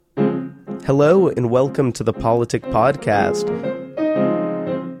Hello and welcome to the Politic Podcast,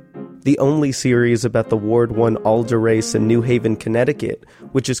 the only series about the Ward 1 Alder race in New Haven, Connecticut,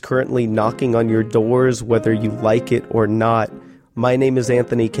 which is currently knocking on your doors whether you like it or not. My name is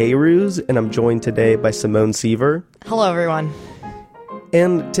Anthony Carews, and I'm joined today by Simone Seaver. Hello, everyone.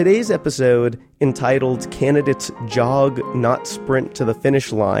 And today's episode, entitled Candidates Jog, Not Sprint to the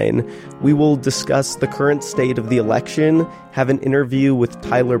Finish Line, we will discuss the current state of the election, have an interview with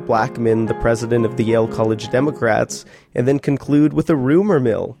Tyler Blackmon, the president of the Yale College Democrats, and then conclude with a rumor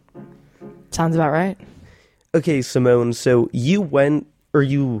mill. Sounds about right. Okay, Simone, so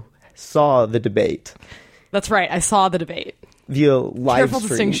you saw the debate. That's right, I saw the debate. Via live Careful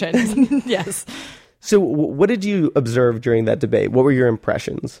stream. distinction, yes. So what did you observe during that debate? What were your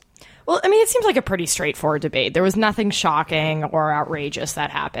impressions? Well, I mean, it seems like a pretty straightforward debate. There was nothing shocking or outrageous that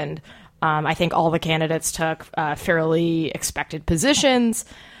happened. I think all the candidates took fairly expected positions.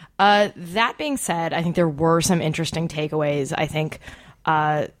 That being said, I think there were some interesting takeaways. I think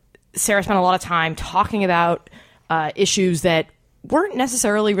Sarah spent a lot of time talking about issues that weren't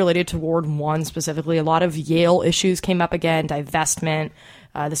necessarily related to Ward 1 specifically. A lot of Yale issues came up again, divestment,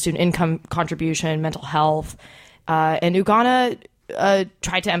 the student income contribution, mental health. And Ugonna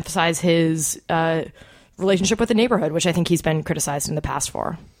tried to emphasize his relationship with the neighborhood, which I think he's been criticized in the past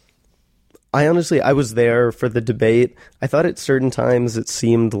for. I was there for the debate. I thought at certain times it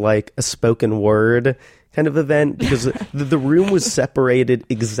seemed like a spoken word kind of event because the room was separated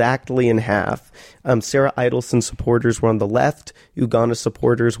exactly in half. Sarah Idelson supporters were on the left, Ugonna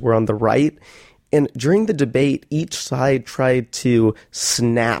supporters were on the right. And during the debate, each side tried to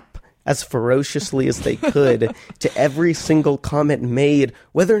snap as ferociously as they could to every single comment made,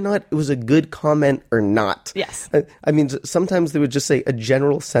 whether or not it was a good comment or not. Yes. I mean, sometimes they would just say a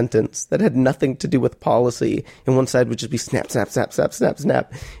general sentence that had nothing to do with policy, and one side would just be snap, snap, snap, snap, snap,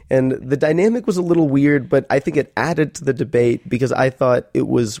 snap. And the dynamic was a little weird, but I think it added to the debate because I thought it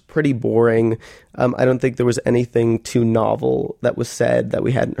was pretty boring. I don't think there was anything too novel that was said that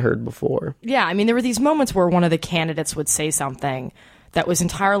we hadn't heard before. Yeah, I mean, there were these moments where one of the candidates would say something that was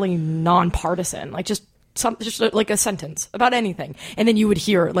entirely nonpartisan, like just like a sentence about anything. And then you would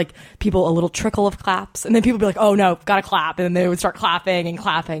hear like people, a little trickle of claps, and then people would be like, oh no, gotta clap. And then they would start clapping and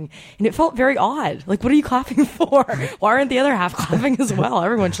clapping. And it felt very odd. Like, what are you clapping for? Why aren't the other half clapping as well?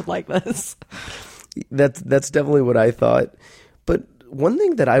 Everyone should like this. That's definitely what I thought. But one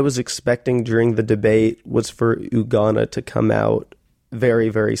thing that I was expecting during the debate was for Ugonna to come out very,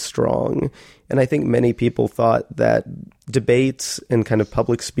 very strong. And I think many people thought that debates and kind of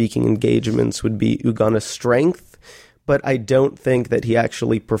public speaking engagements would be Ugonna's strength, but I don't think that he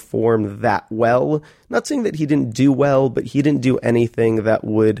actually performed that well. Not saying that he didn't do well, but he didn't do anything that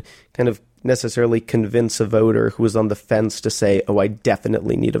would kind of necessarily convince a voter who was on the fence to say, oh, I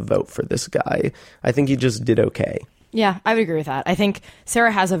definitely need a vote for this guy. I think he just did okay. Yeah, I would agree with that. I think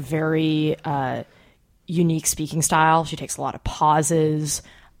Sarah has a very unique speaking style. She takes a lot of pauses.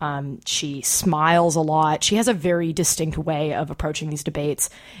 She smiles a lot. She has a very distinct way of approaching these debates.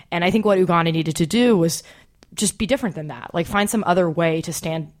 And I think what Ugonna needed to do was just be different than that. Like, find some other way to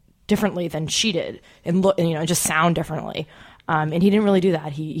stand differently than she did and look, and, just sound differently. And he didn't really do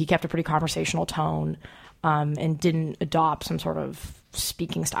that. He kept a pretty conversational tone, and didn't adopt some sort of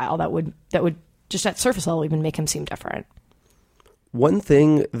speaking style that would just at surface level even make him seem different. One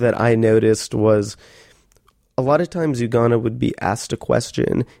thing that I noticed was a lot of times Ugonna would be asked a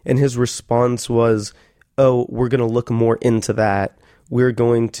question and his response was, oh, we're going to look more into that. I'm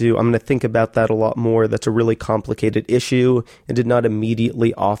going to think about that a lot more. That's a really complicated issue, and did not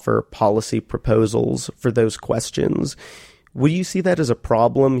immediately offer policy proposals for those questions. Would you see that as a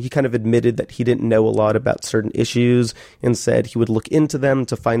problem? He kind of admitted that he didn't know a lot about certain issues and said he would look into them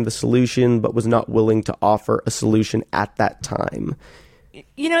to find the solution, but was not willing to offer a solution at that time.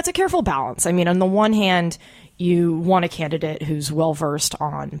 It's a careful balance. I mean, on the one hand, you want a candidate who's well-versed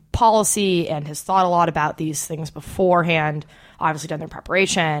on policy and has thought a lot about these things beforehand, obviously done their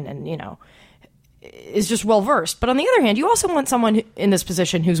preparation and, is just well-versed. But on the other hand, you also want someone in this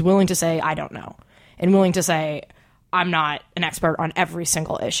position who's willing to say, I don't know, and willing to say, I'm not an expert on every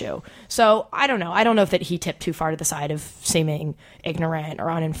single issue. So I don't know. I don't know if that he tipped too far to the side of seeming ignorant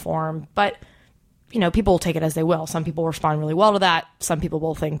or uninformed, but people will take it as they will. Some people respond really well to that. Some people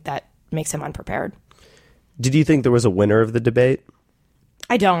will think that makes him unprepared. Did you think there was a winner of the debate?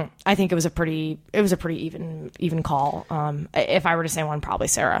 I don't. I think it was a pretty even call. If I were to say one, probably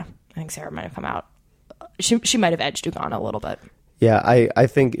Sarah. I think Sarah might have come out. She might have edged Ugonna a little bit. Yeah, I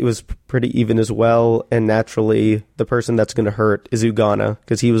think it was pretty even as well. And naturally, the person that's going to hurt is Ugana,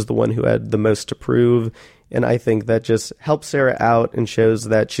 because he was the one who had the most to prove. And I think that just helps Sarah out and shows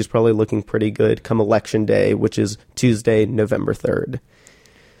that she's probably looking pretty good come Election Day, which is Tuesday, November 3rd.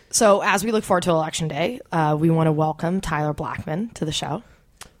 So as we look forward to Election Day, we want to welcome Tyler Blackmon to the show.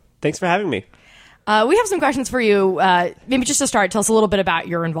 Thanks for having me. We have some questions for you. Maybe just to start, tell us a little bit about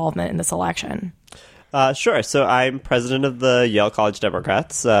your involvement in this election. Sure. So I'm president of the Yale College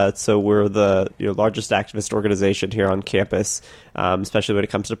Democrats. So we're the largest activist organization here on campus, especially when it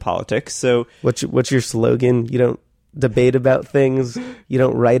comes to politics. So what's your slogan? You don't debate about things. You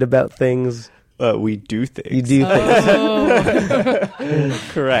don't write about things. We do things. You do things.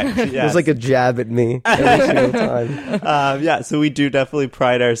 Correct. Yes. It was like a jab at me every single time. Yeah. So we do definitely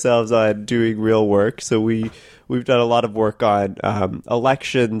pride ourselves on doing real work. So we've done a lot of work on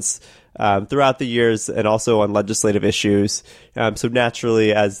elections throughout the years, and also on legislative issues. So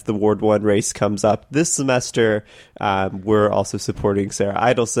naturally, as the Ward 1 race comes up this semester, we're also supporting Sarah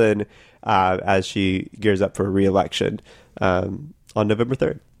Idelson as she gears up for a re-election on November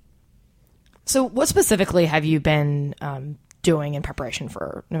 3rd. So what specifically have you been doing in preparation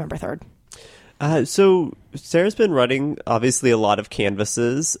for November 3rd? So Sarah's been running, obviously, a lot of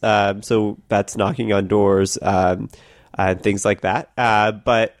canvases. So that's knocking on doors and things like that.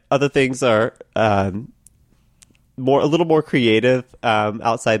 But other things are a little more creative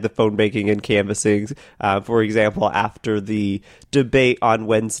outside the phone banking and canvassing. For example, after the debate on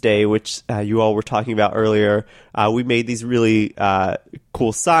Wednesday, which you all were talking about earlier, we made these really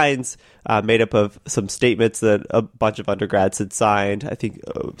cool signs made up of some statements that a bunch of undergrads had signed. I think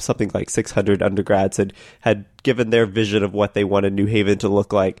something like 600 undergrads had given their vision of what they wanted New Haven to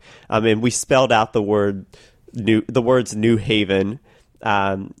look like. And we spelled out the words New Haven,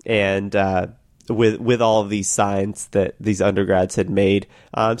 and with all of these signs that these undergrads had made.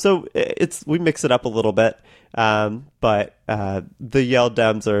 So we mix it up a little bit, but the Yale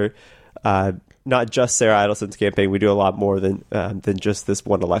Dems are not just Sarah Idelson's campaign. We do a lot more than just this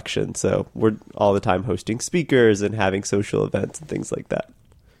one election. So we're all the time hosting speakers and having social events and things like that.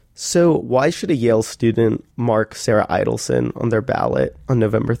 So why should a Yale student mark Sarah Idelson on their ballot on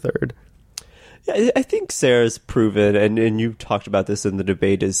November 3rd? Yeah, I think Sarah's proven, and you talked about this in the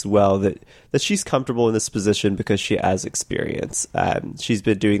debate as well, that she's comfortable in this position because she has experience. She's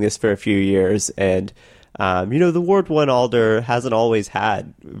been doing this for a few years, and the Ward 1 alder hasn't always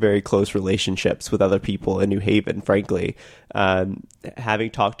had very close relationships with other people in New Haven, frankly. Having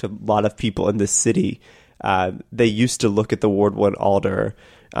talked to a lot of people in this city, they used to look at the Ward 1 alder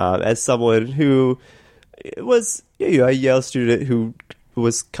as someone who was a Yale student who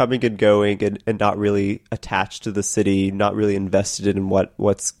was coming and going and not really attached to the city, not really invested in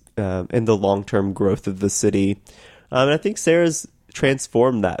what's in the long-term growth of the city. And I think Sarah's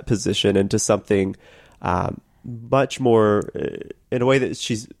transformed that position into something much more, in a way that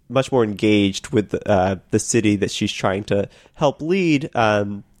she's much more engaged with the city that she's trying to help lead.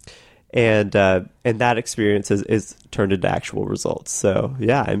 And that experience is turned into actual results. So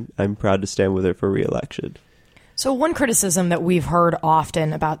yeah, I'm proud to stand with her for re-election. So one criticism that we've heard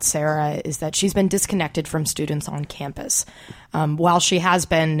often about Sarah is that she's been disconnected from students on campus. While she has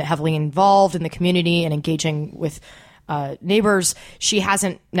been heavily involved in the community and engaging with neighbors, she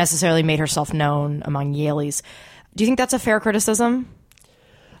hasn't necessarily made herself known among Yaleys. Do you think that's a fair criticism?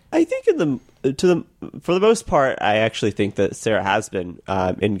 I think for the most part, I actually think that Sarah has been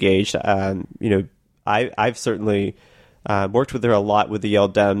engaged. I've certainly worked with her a lot with the Yale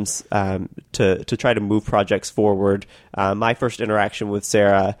Dems to try to move projects forward. My first interaction with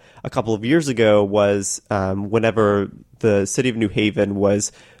Sarah a couple of years ago was whenever the city of New Haven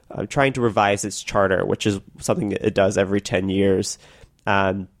was trying to revise its charter, which is something that it does every 10 years.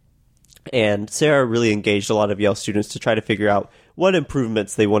 And Sarah really engaged a lot of Yale students to try to figure out what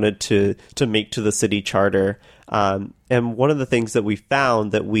improvements they wanted to make to the city charter. And one of the things that we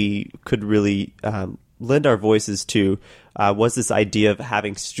found that we could really lend our voices to was this idea of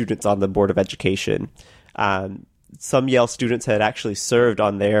having students on the Board of Education. Some Yale students had actually served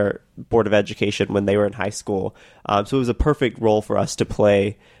on their Board of Education when they were in high school. So it was a perfect role for us to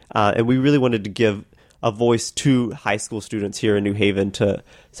play. And we really wanted to give a voice to high school students here in New Haven to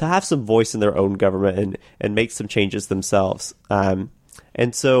have some voice in their own government and make some changes themselves.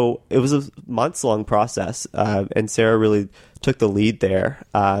 And so it was a months-long process, and Sarah really took the lead there.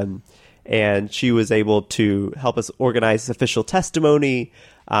 And she was able to help us organize official testimony.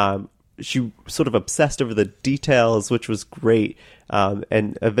 She sort of obsessed over the details, which was great.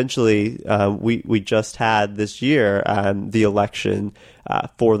 And eventually, we just had this year the election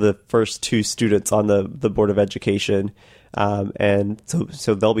for the first two students on the Board of Education. and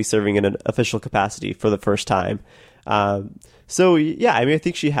so they'll be serving in an official capacity for the first time. So yeah, I mean, I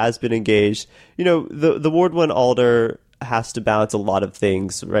think she has been engaged. The Ward 1 alder has to balance a lot of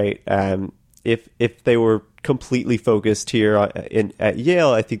things, right? If they were completely focused here at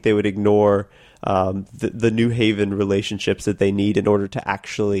Yale, I think they would ignore the New Haven relationships that they need in order to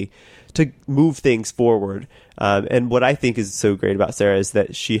actually to move things forward. And what I think is so great about Sarah is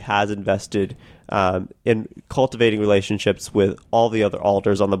that she has invested in cultivating relationships with all the other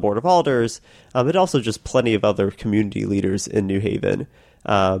alders on the Board of Alders, but also just plenty of other community leaders in New Haven.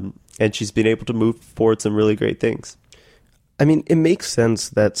 And she's been able to move forward some really great things. I mean, it makes sense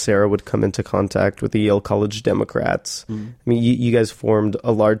that Sarah would come into contact with the Yale College Democrats. I mean, you guys formed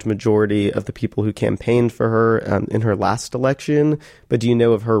a large majority of the people who campaigned for her in her last election, but do you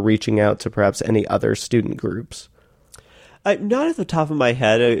know of her reaching out to perhaps any other student groups? Not at the top of my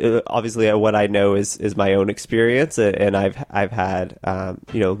head. Obviously, what I know is my own experience, and I've had a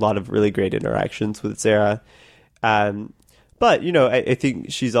lot of really great interactions with Sarah. But I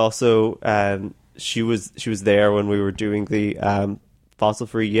think she's also she was there when we were doing the Fossil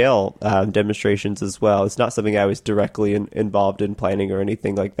Free Yale demonstrations as well. It's not something I was directly involved in planning or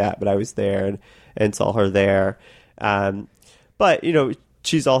anything like that, but I was there and saw her there. But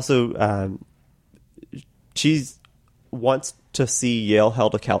she's also she's wants to see Yale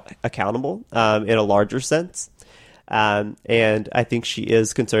held accountable in a larger sense. And I think she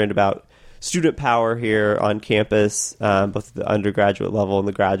is concerned about student power here on campus, both at the undergraduate level and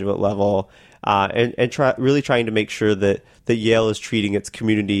the graduate level, and really trying to make sure that Yale is treating its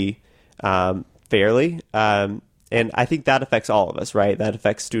community fairly. And I think that affects all of us, right? That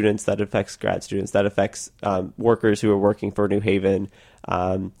affects students, that affects grad students, that affects workers who are working for New Haven.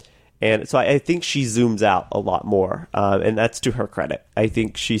 And so I think she zooms out a lot more, and that's to her credit. I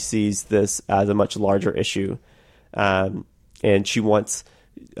think she sees this as a much larger issue, and she wants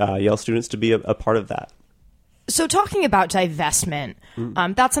Yale students to be a part of that. So talking about divestment,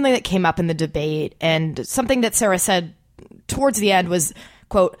 that's something that came up in the debate, and something that Sarah said towards the end was,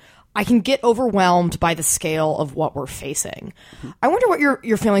 quote, "I can get overwhelmed by the scale of what we're facing." I wonder what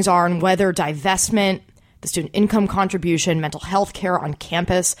your feelings are on whether divestment, the student income contribution, mental health care on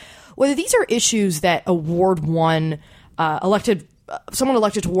campus, whether these are issues that a Ward 1 someone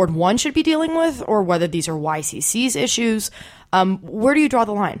elected to Ward 1 should be dealing with, or whether these are YCC's issues. Where do you draw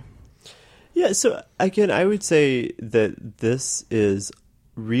the line? Yeah, so again, I would say that this is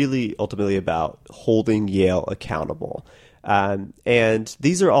really ultimately about holding Yale accountable. And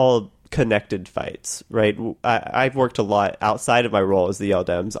these are all connected fights, right? I've worked a lot outside of my role as the Yale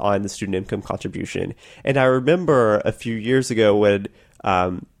Dems on the student income contribution. And I remember a few years ago when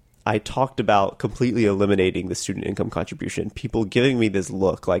I talked about completely eliminating the student income contribution, people giving me this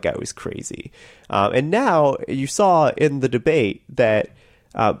look like I was crazy. And now you saw in the debate that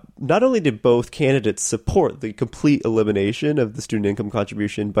not only did both candidates support the complete elimination of the student income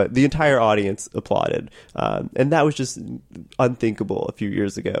contribution, but the entire audience applauded. And that was just unthinkable a few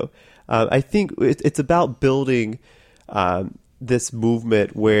years ago. I think it's about building this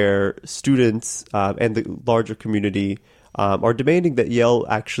movement where students and the larger community are demanding that Yale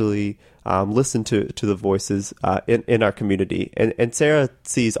actually listen to the voices in our community. And Sarah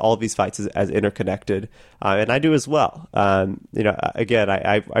sees all of these fights as interconnected, and I do as well. Again,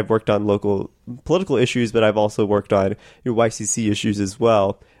 I've worked on local political issues, but I've also worked on YCC issues as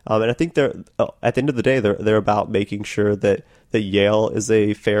well. And I think they're at the end of the day, they're about making sure that Yale is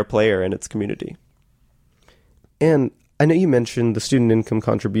a fair player in its community. And I know you mentioned the student income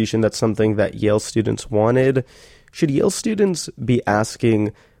contribution. That's something that Yale students wanted. Should Yale students be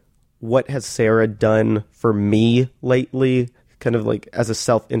asking, what has Sarah done for me lately, kind of like as a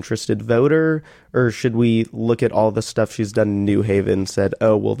self-interested voter? Or should we look at all the stuff she's done in New Haven and said,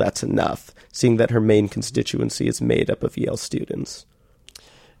 oh, well, that's enough, seeing that her main constituency is made up of Yale students?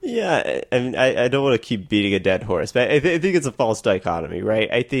 Yeah, I mean, I don't want to keep beating a dead horse, but I think it's a false dichotomy,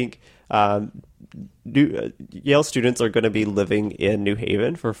 right? I think Yale students are going to be living in New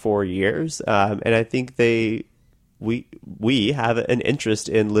Haven for 4 years, and I think we have an interest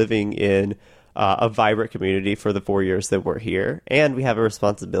in living in a vibrant community for the 4 years that we're here, and we have a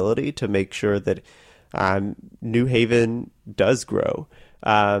responsibility to make sure that New Haven does grow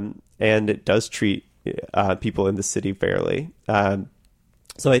and it does treat people in the city fairly.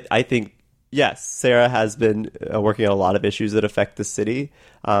 So I think, yes, Sarah has been working on a lot of issues that affect the city,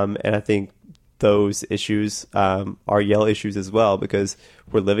 and I think those issues are Yale issues as well, because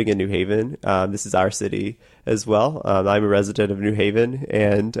we're living in New Haven. This is our city as well. I'm a resident of New Haven,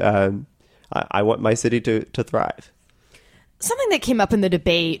 and I want my city to thrive. Something that came up in the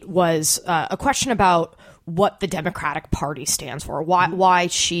debate was a question about what the Democratic Party stands for, why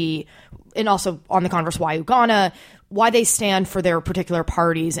she, and also on the converse, why Uganda, why they stand for their particular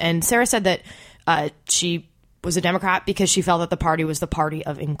parties. And Sarah said that she was a Democrat because she felt that the party was the party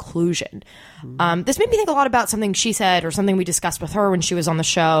of inclusion. This made me think a lot about something she said, or something we discussed with her when she was on the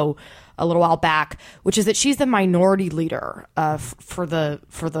show a little while back, which is that she's the minority leader for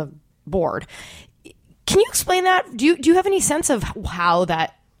the board. Can you explain that? Do you have any sense of how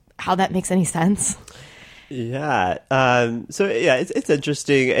that makes any sense? Yeah. It's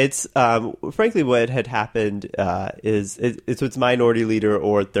interesting. It's frankly what had happened is it's minority leader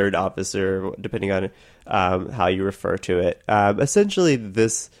or third officer, depending on how you refer to it. Essentially,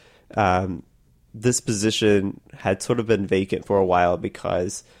 this position had sort of been vacant for a while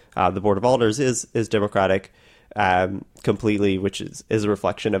because the Board of Alders is Democratic completely, which is a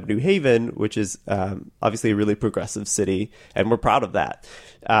reflection of New Haven, which is obviously a really progressive city, and we're proud of that.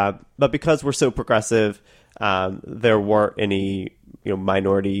 But because we're so progressive, there weren't any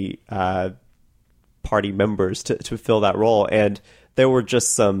minority party members to fill that role, and there were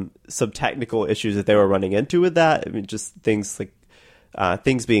just some technical issues that they were running into with that. I mean, just things like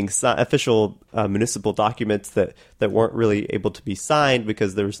things being official municipal documents that weren't really able to be signed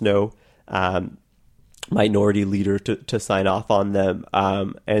because there was no minority leader to sign off on them.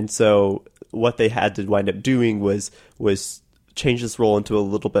 And so what they had to wind up doing was change this role into a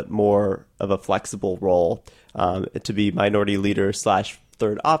little bit more of a flexible role, to be minority leader /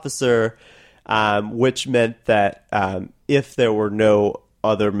 third officer, which meant that if there were no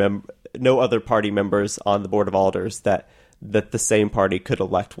other party members on the Board of Alders, that the same party could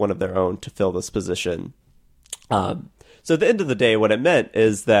elect one of their own to fill this position. So at the end of the day, what it meant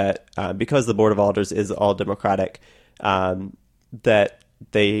is that because the Board of Alders is all Democratic, that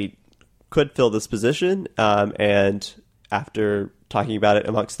they could fill this position. And after talking about it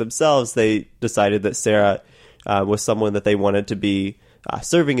amongst themselves, they decided that Sarah was someone that they wanted to be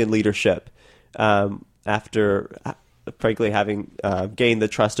serving in leadership after, frankly, having gained the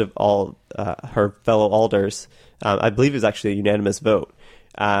trust of all her fellow alders. I believe it was actually a unanimous vote.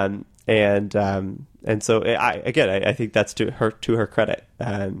 And so I think that's to her credit.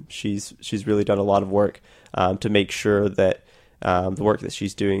 She's really done a lot of work to make sure that the work that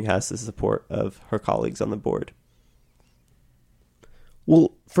she's doing has the support of her colleagues on the board.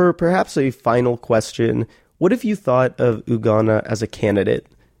 Well, for perhaps a final question, what have you thought of Uganda as a candidate?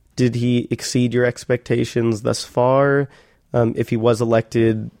 Did he exceed your expectations thus far? If he was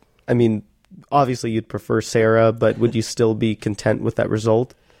elected, I mean, obviously you'd prefer Sarah, but would you still be content with that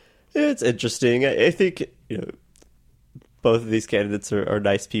result? It's interesting. I think both of these candidates are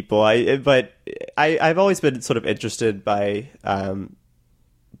nice people. But I've always been sort of interested by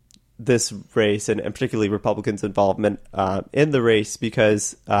this race, and particularly Republicans' involvement in the race,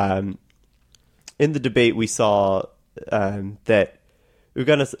 because in the debate we saw that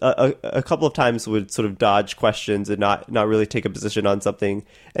Uganda a couple of times would sort of dodge questions and not really take a position on something.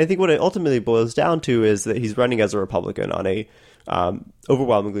 And I think what it ultimately boils down to is that he's running as a Republican on a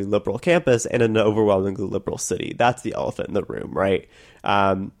overwhelmingly liberal campus and in an overwhelmingly liberal city. That's the elephant in the room, right?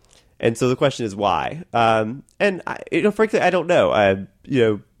 And so the question is why? And frankly, I don't know.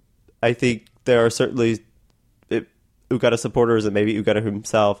 I think there are certainly Uganda supporters, and maybe Uganda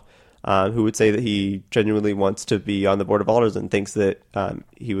himself, who would say that he genuinely wants to be on the Board of Alders and thinks that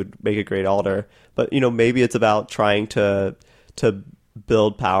he would make a great alder. But maybe it's about trying to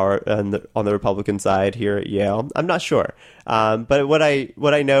build power on the Republican side here at Yale. I'm not sure. But what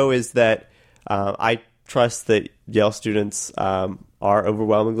I know is that I trust that Yale students are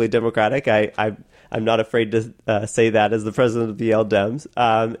overwhelmingly Democratic. I'm not afraid to say that as the president of the Yale Dems.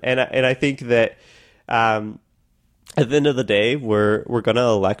 And I think that at the end of the day, we're going to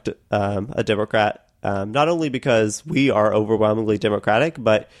elect a Democrat, not only because we are overwhelmingly Democratic,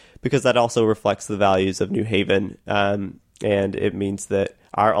 but because that also reflects the values of New Haven. And it means that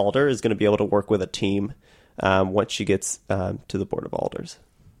our alder is going to be able to work with a team once she gets to the Board of Alders.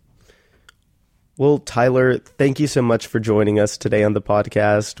 Well, Tyler, thank you so much for joining us today on the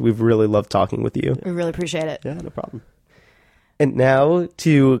podcast. We've really loved talking with you. We really appreciate it. Yeah, no problem. And now,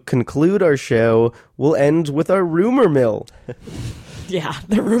 to conclude our show, we'll end with our rumor mill. Yeah,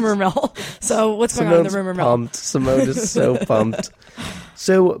 the rumor mill. So what's going on in the rumor mill? Simone is so pumped.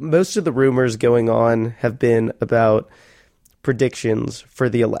 So most of the rumors going on have been about predictions for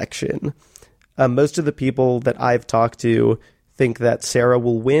the election. Most of the people that I've talked to think that Sarah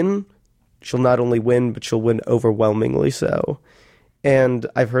will win. She'll not only win, but she'll win overwhelmingly so. And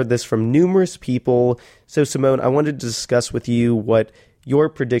I've heard this from numerous people. So, Simone, I wanted to discuss with you what your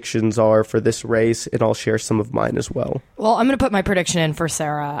predictions are for this race, and I'll share some of mine as well. Well, I'm going to put my prediction in for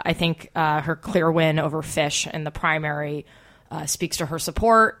Sarah. I think her clear win over Fish in the primary speaks to her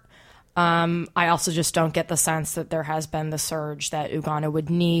support. I also just don't get the sense that there has been the surge that Uganda would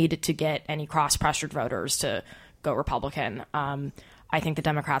need to get any cross-pressured voters to go Republican. I think the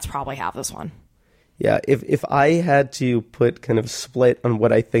Democrats probably have this one. Yeah, if I had to put kind of split on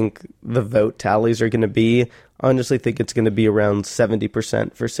what I think the vote tallies are going to be, I honestly think it's going to be around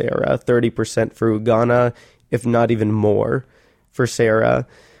 70% for Sarah, 30% for Uganda, if not even more for Sarah.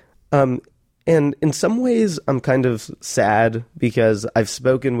 And in some ways, I'm kind of sad because I've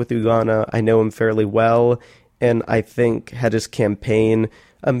spoken with Uganda. I know him fairly well, and I think had his campaign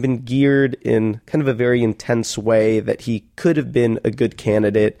been geared in kind of a very intense way that he could have been a good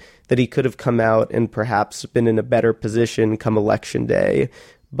candidate, that he could have come out and perhaps been in a better position come election day.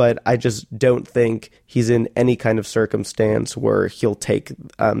 But I just don't think he's in any kind of circumstance where he'll take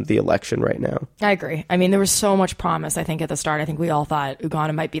the election right now. I agree. I mean, there was so much promise, I think, at the start. I think we all thought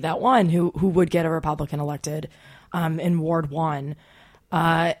Uganda might be that one who would get a Republican elected in Ward 1.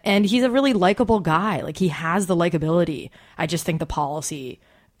 And he's a really likable guy. Like, he has the likability. I just think the policy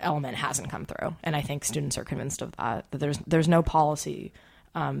element hasn't come through. And I think students are convinced of that there's no policy,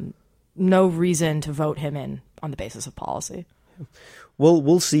 no reason to vote him in on the basis of policy. Well,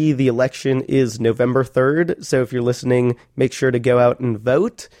 we'll see. The election is November 3rd. So if you're listening, make sure to go out and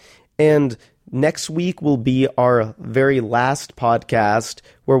vote. And next week will be our very last podcast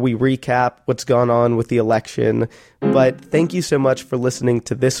where we recap what's gone on with the election. But thank you so much for listening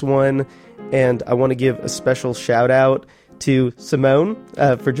to this one. And I want to give a special shout out to Simone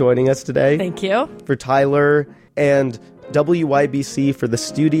for joining us today. Thank you. For Tyler and WYBC for the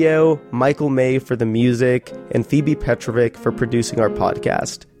studio, Michael May for the music, and Phoebe Petrovic for producing our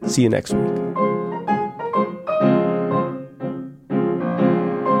podcast. See you next week.